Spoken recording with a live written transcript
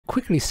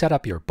quickly set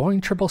up your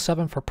Boeing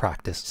 777 for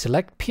practice.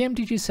 Select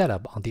PMDG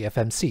setup on the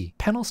FMC,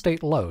 panel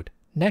state load,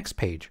 next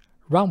page,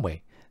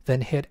 runway,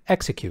 then hit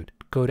execute.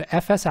 Go to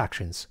FS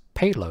actions,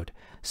 payload,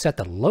 set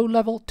the load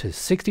level to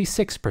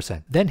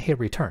 66%, then hit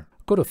return.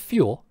 Go to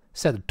fuel,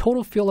 set the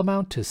total fuel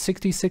amount to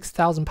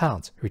 66,000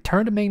 pounds.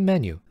 Return to main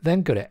menu,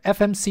 then go to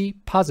FMC,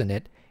 pause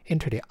init,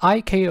 enter the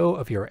ICAO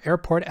of your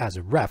airport as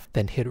ref,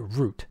 then hit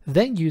route.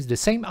 Then use the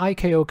same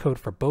ICAO code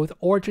for both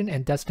origin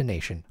and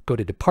destination. Go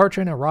to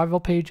departure and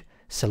arrival page,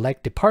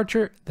 select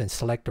departure, then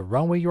select the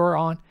runway you are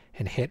on,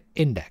 and hit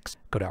index.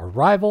 Go to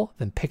arrival,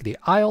 then pick the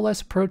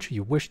ILS approach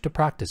you wish to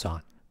practice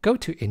on. Go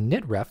to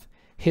init ref,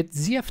 hit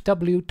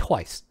ZFW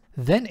twice,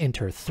 then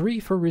enter 3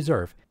 for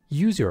reserve.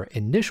 Use your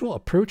initial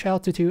approach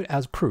altitude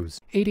as cruise,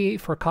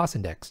 88 for cost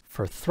index.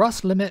 For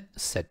thrust limit,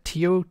 set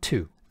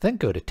TO2. Then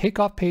go to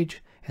takeoff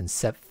page and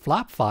set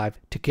flap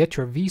 5 to get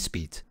your V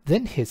speeds.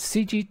 Then hit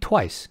CG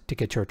twice to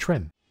get your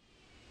trim.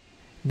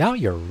 Now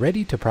you're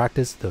ready to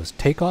practice those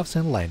takeoffs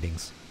and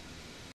landings.